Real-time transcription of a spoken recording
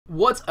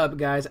What's up,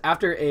 guys?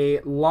 After a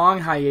long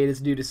hiatus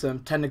due to some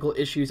technical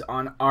issues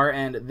on our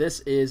end,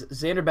 this is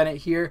Xander Bennett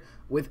here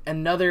with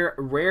another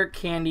Rare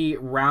Candy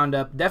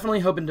Roundup. Definitely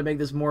hoping to make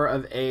this more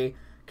of a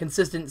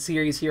consistent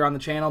series here on the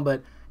channel,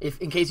 but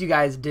in case you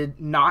guys did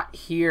not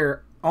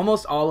hear,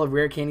 almost all of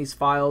Rare Candy's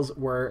files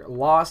were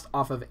lost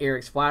off of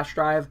Eric's flash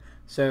drive,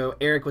 so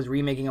Eric was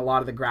remaking a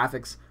lot of the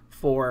graphics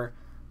for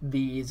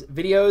these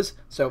videos.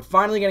 So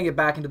finally gonna get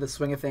back into the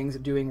swing of things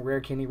doing Rare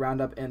Candy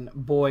Roundup, and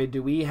boy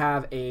do we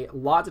have a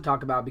lot to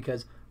talk about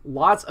because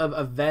lots of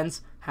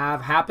events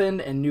have happened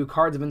and new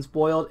cards have been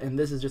spoiled, and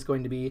this is just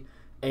going to be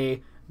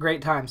a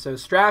great time. So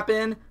strap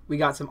in, we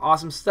got some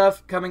awesome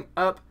stuff coming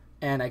up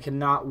and I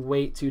cannot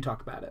wait to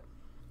talk about it.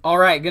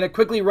 Alright, gonna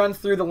quickly run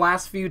through the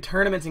last few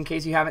tournaments in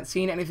case you haven't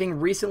seen anything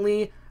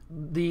recently.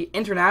 The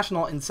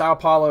International in Sao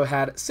Paulo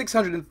had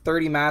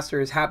 630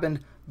 Masters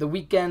happen the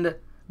weekend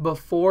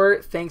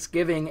before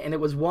Thanksgiving, and it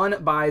was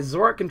won by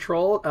Zoroark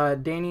Control.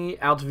 Danny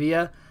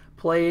Altvia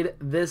played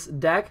this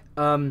deck.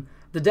 The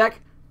deck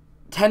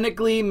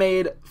technically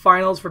made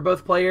finals for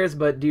both players,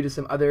 but due to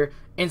some other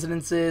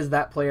incidences,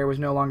 that player was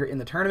no longer in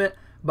the tournament.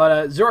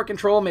 But Zoroark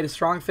Control made a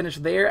strong finish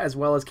there, as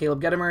well as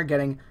Caleb Gettimer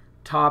getting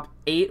top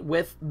 8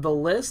 with the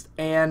list,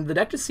 and the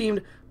deck just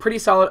seemed pretty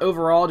solid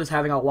overall, just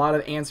having a lot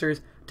of answers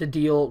to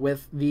deal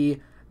with the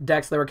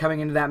decks that were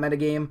coming into that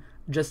metagame.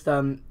 Just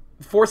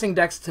forcing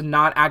decks to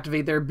not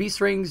activate their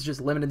beast rings just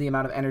limited the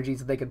amount of energies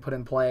that they could put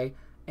in play,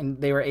 and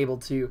they were able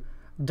to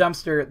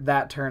dumpster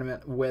that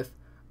tournament with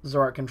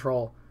Zoroark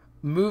Control.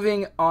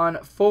 Moving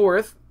on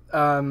forth,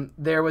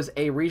 there was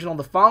a regional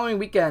the following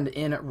weekend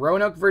in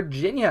Roanoke,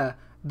 Virginia,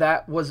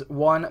 that was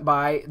won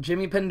by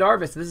Jimmy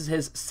Pendarvis. This is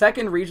his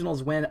second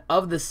regionals win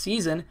of the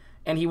season,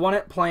 and he won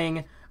it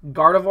playing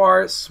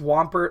Gardevoir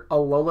Swampert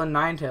Alola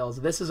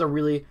Ninetales. This is a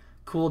really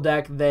cool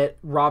deck that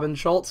Robin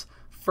Schultz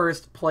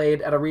first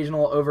played at a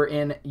regional over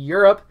in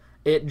Europe.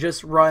 It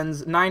just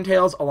runs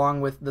Ninetales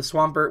along with the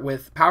Swampert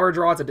with Power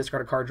Draw. It's a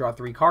discard a card, draw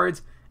 3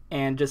 cards,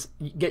 and just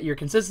get your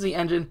consistency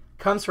engine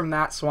comes from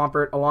that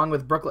Swampert along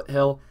with Brooklet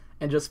Hill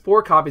and just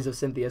 4 copies of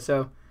Cynthia.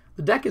 So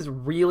the deck is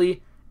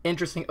really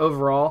interesting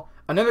overall.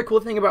 Another cool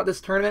thing about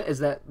this tournament is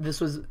that this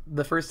was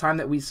the first time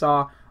that we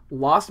saw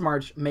Lost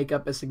March make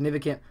up a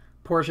significant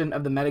portion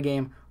of the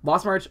metagame.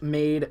 Lost March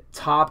made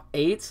top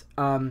 8.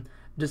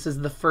 This is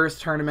the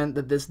first tournament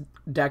that this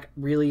deck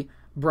really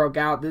broke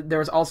out. There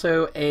was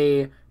also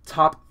a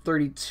top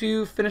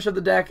 32 finish of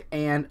the deck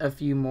and a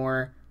few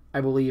more, I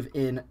believe,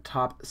 in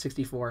top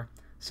 64.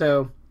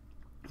 So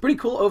pretty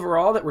cool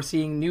overall that we're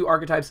seeing new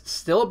archetypes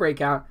still break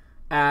out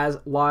as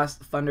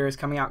Lost Thunder is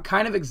coming out,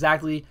 kind of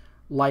exactly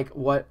like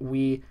what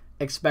we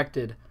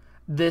expected.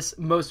 This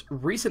most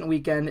recent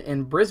weekend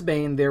in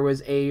Brisbane, there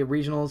was a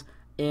regionals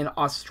in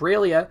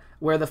Australia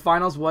where the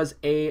finals was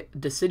a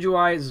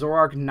Decidueye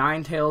Zoroark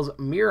Ninetales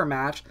mirror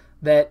match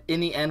that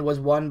in the end was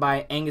won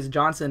by Angus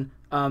Johnson.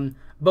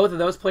 Both of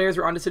those players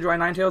were on Decidueye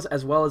Ninetales,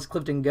 as well as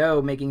Clifton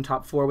Go making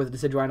top 4 with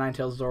Decidueye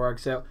Ninetales Zoroark.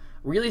 So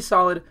really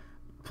solid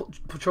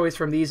choice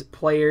from these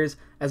players,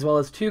 as well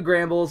as 2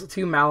 Grambles,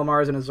 2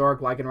 Malamars, and a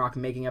Zoroark Lycanroc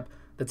making up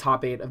the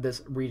top 8 of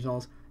this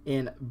regionals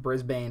in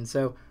Brisbane.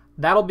 So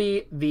that'll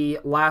be the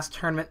last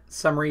tournament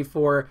summary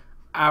for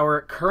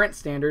our current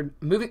standard.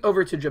 Moving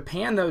over to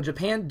Japan, though,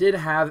 Japan did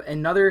have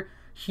another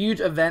huge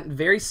event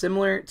very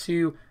similar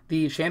to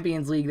the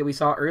Champions League that we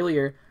saw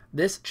earlier.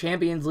 This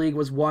Champions League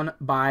was won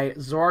by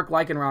Zoroark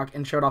Lycanroc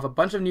and showed off a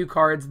bunch of new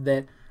cards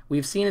that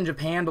we've seen in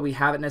Japan, but we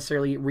haven't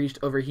necessarily reached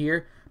over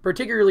here,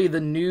 particularly the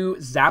new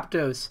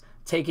Zapdos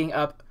taking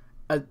up,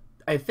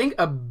 I think,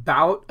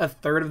 about a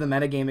third of the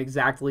metagame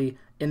exactly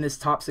in this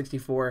top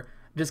 64.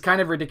 Just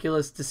kind of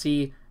ridiculous to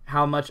see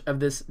how much of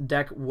this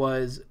deck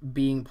was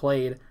being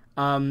played.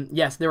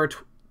 Yes, there were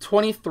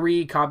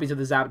 23 copies of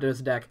the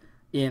Zapdos deck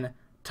in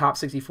top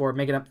 64,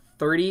 making up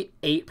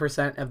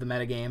 38% of the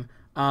metagame.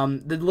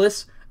 The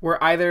lists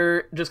were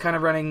either just kind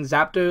of running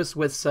Zapdos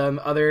with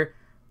some other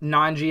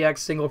non-GX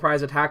single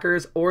prize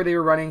attackers, or they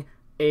were running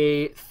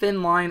a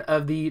thin line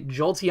of the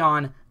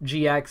Jolteon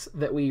GX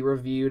that we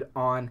reviewed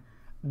on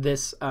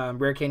this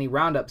Rare Candy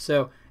Roundup.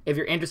 So if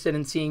you're interested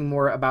in seeing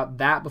more about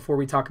that before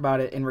we talk about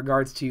it in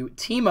regards to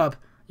Team Up,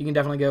 you can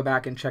definitely go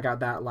back and check out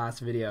that last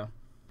video.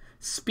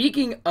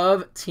 Speaking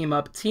of Team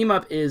Up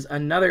is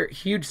another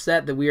huge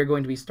set that we are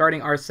going to be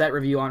starting our set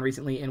review on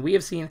recently, and we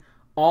have seen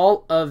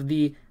all of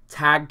the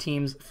tag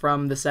teams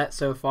from the set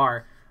so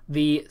far.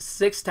 The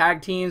 6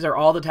 tag teams are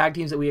all the tag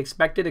teams that we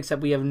expected,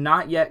 except we have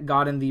not yet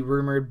gotten the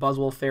rumored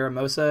Buzzwole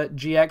Pheromosa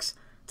GX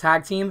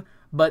tag team,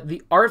 but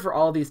the art for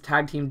all of these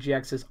tag team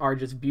GXs are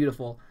just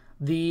beautiful.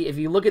 If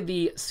you look at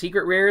the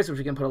secret rares, which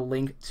we can put a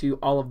link to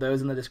all of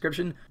those in the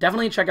description,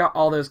 definitely check out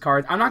all those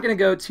cards. I'm not going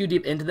to go too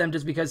deep into them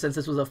just because since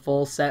this was a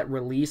full set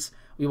release,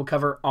 we will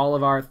cover all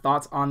of our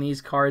thoughts on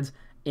these cards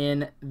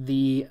in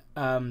the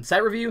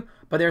set review.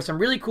 But there are some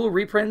really cool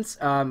reprints.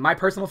 My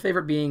personal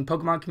favorite being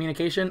Pokemon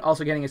Communication,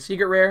 also getting a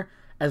secret rare,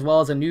 as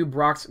well as a new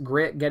Brock's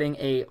Grit getting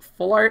a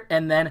full art,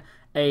 and then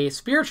a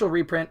spiritual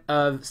reprint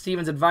of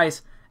Steven's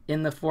Advice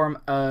in the form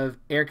of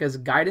Erica's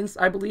Guidance,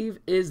 I believe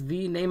is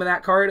the name of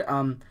that card.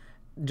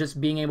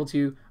 just being able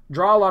to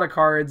draw a lot of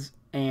cards,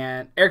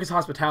 and Erika's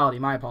Hospitality,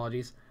 my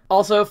apologies.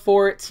 Also,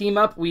 for Team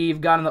Up,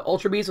 we've gotten the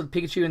Ultra Beast with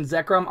Pikachu and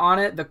Zekrom on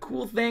it. The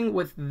cool thing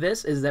with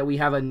this is that we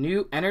have a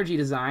new energy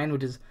design,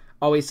 which is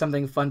always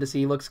something fun to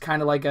see. Looks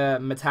kind of like a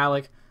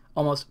metallic,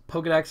 almost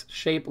Pokedex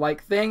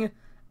shape-like thing.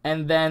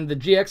 And then the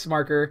GX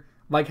marker,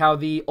 like how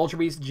the Ultra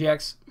Beast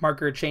GX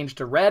marker changed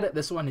to red,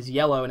 this one is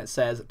yellow and it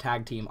says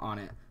Tag Team on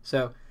it.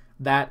 So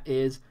that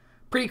is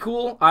pretty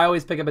cool. I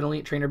always pick up an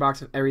Elite Trainer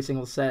box of every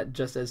single set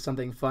just as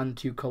something fun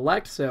to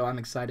collect, so I'm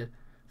excited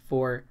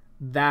for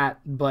that.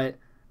 But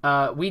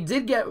we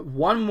did get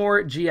one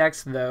more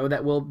GX, though,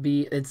 that will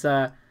be, it's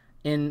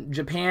in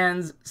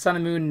Japan's Sun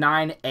and Moon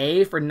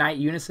 9A for Night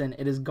Unison.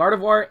 It is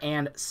Gardevoir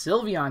and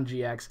Sylveon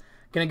GX.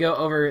 Going to go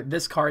over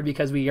this card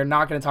because we are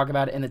not going to talk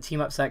about it in the Team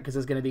Up set because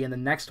it's going to be in the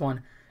next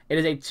one. It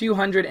is a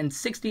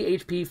 260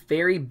 HP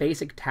Fairy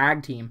Basic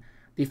Tag Team.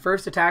 The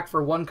first attack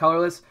for 1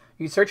 colorless,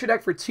 you search your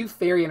deck for 2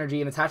 Fairy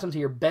Energy and attach them to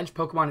your bench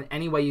Pokemon in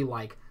any way you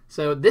like.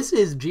 So this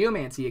is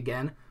Geomancy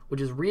again,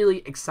 which is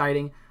really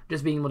exciting,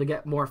 just being able to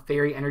get more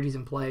Fairy Energies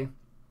in play.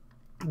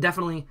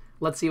 Definitely,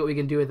 let's see what we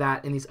can do with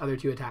that in these other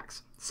 2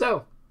 attacks.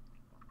 So,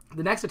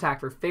 the next attack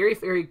for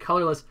Fairy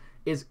Colorless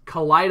is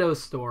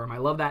Kaleidostorm. I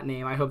love that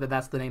name. I hope that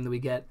that's the name that we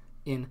get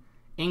in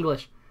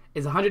English.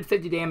 Is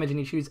 150 damage, and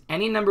you choose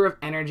any number of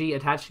energy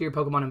attached to your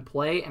Pokemon in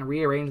play and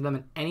rearrange them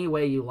in any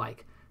way you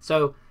like.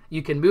 So,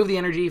 you can move the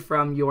energy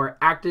from your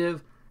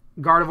active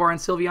Gardevoir and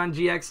Sylveon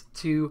GX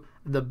to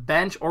the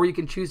bench, or you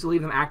can choose to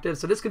leave them active.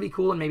 So this could be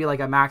cool in maybe like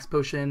a max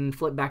potion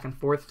flip back and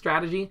forth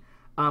strategy.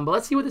 But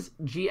let's see what this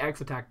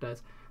GX attack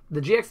does.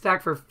 The GX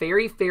attack for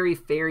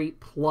Fairy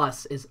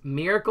Plus is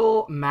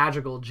Miracle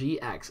Magical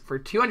GX. For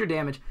 200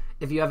 damage,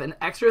 if you have an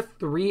extra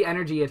 3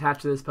 energy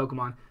attached to this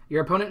Pokemon,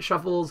 your opponent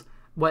shuffles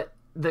what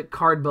the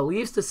card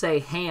believes to say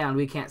hand.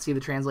 We can't see the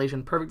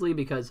translation perfectly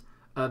because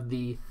of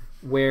the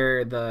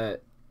where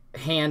the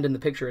hand in the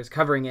picture is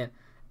covering it,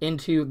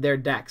 into their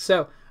deck.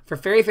 So for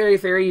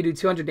Fairy, you do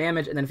 200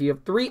 damage, and then if you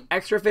have 3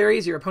 extra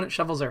fairies, your opponent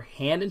shuffles their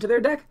hand into their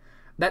deck.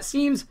 That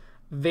seems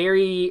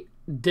very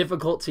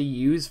difficult to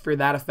use for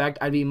that effect.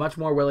 I'd be much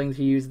more willing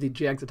to use the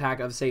GX attack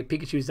of, say,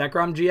 Pikachu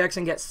Zekrom GX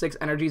and get 6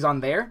 energies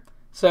on there.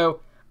 So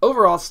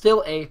overall,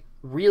 still a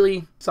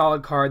really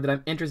solid card that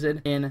I'm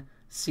interested in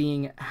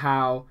seeing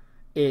how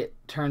it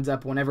turns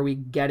up whenever we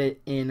get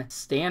it in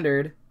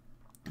Standard.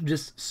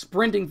 Just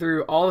sprinting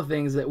through all the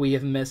things that we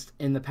have missed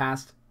in the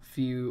past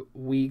few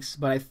weeks,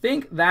 but I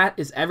think that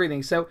is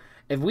everything. So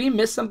if we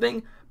missed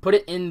something, put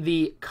it in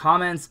the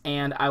comments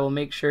and I will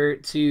make sure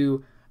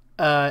to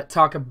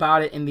talk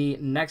about it in the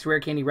next Rare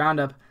Candy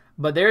Roundup.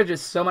 But there's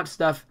just so much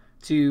stuff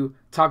to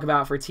talk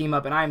about for Team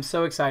Up, and I am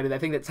so excited. I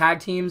think that tag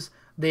teams,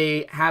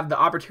 they have the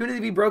opportunity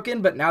to be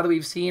broken, but now that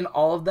we've seen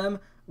all of them,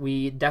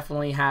 we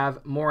definitely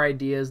have more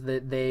ideas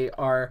that they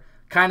are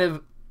kind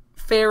of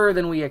fairer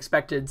than we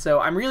expected. So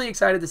I'm really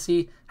excited to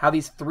see how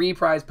these 3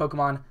 prize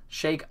Pokemon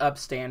shake up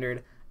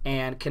Standard,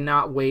 and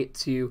cannot wait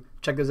to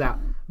check those out.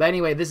 But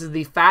anyway, this is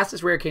the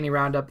fastest Rare Candy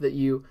Roundup that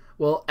you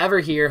will ever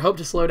hear. Hope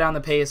to slow down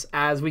the pace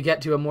as we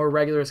get to a more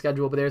regular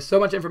schedule, but there's so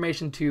much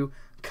information to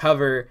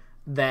cover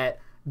that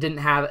didn't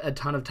have a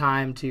ton of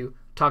time to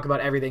talk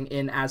about everything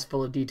in as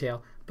full of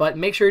detail. But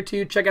make sure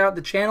to check out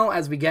the channel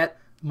as we get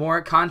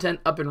more content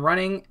up and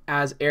running,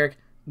 as Eric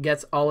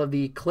gets all of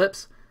the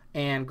clips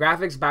and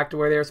graphics back to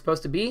where they're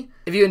supposed to be.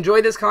 If you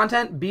enjoy this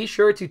content, be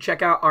sure to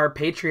check out our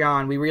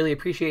Patreon. We really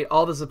appreciate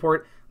all the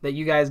support that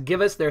you guys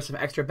give us. There's some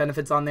extra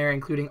benefits on there,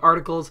 including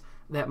articles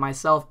that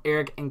myself,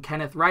 Eric, and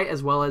Kenneth write,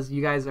 as well as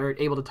you guys are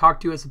able to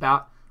talk to us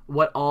about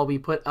what all we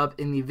put up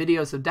in the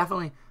video. So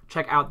definitely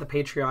check out the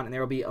Patreon, and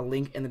there will be a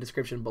link in the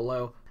description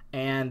below.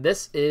 And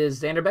this is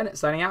Xander Bennett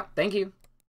signing out. Thank you.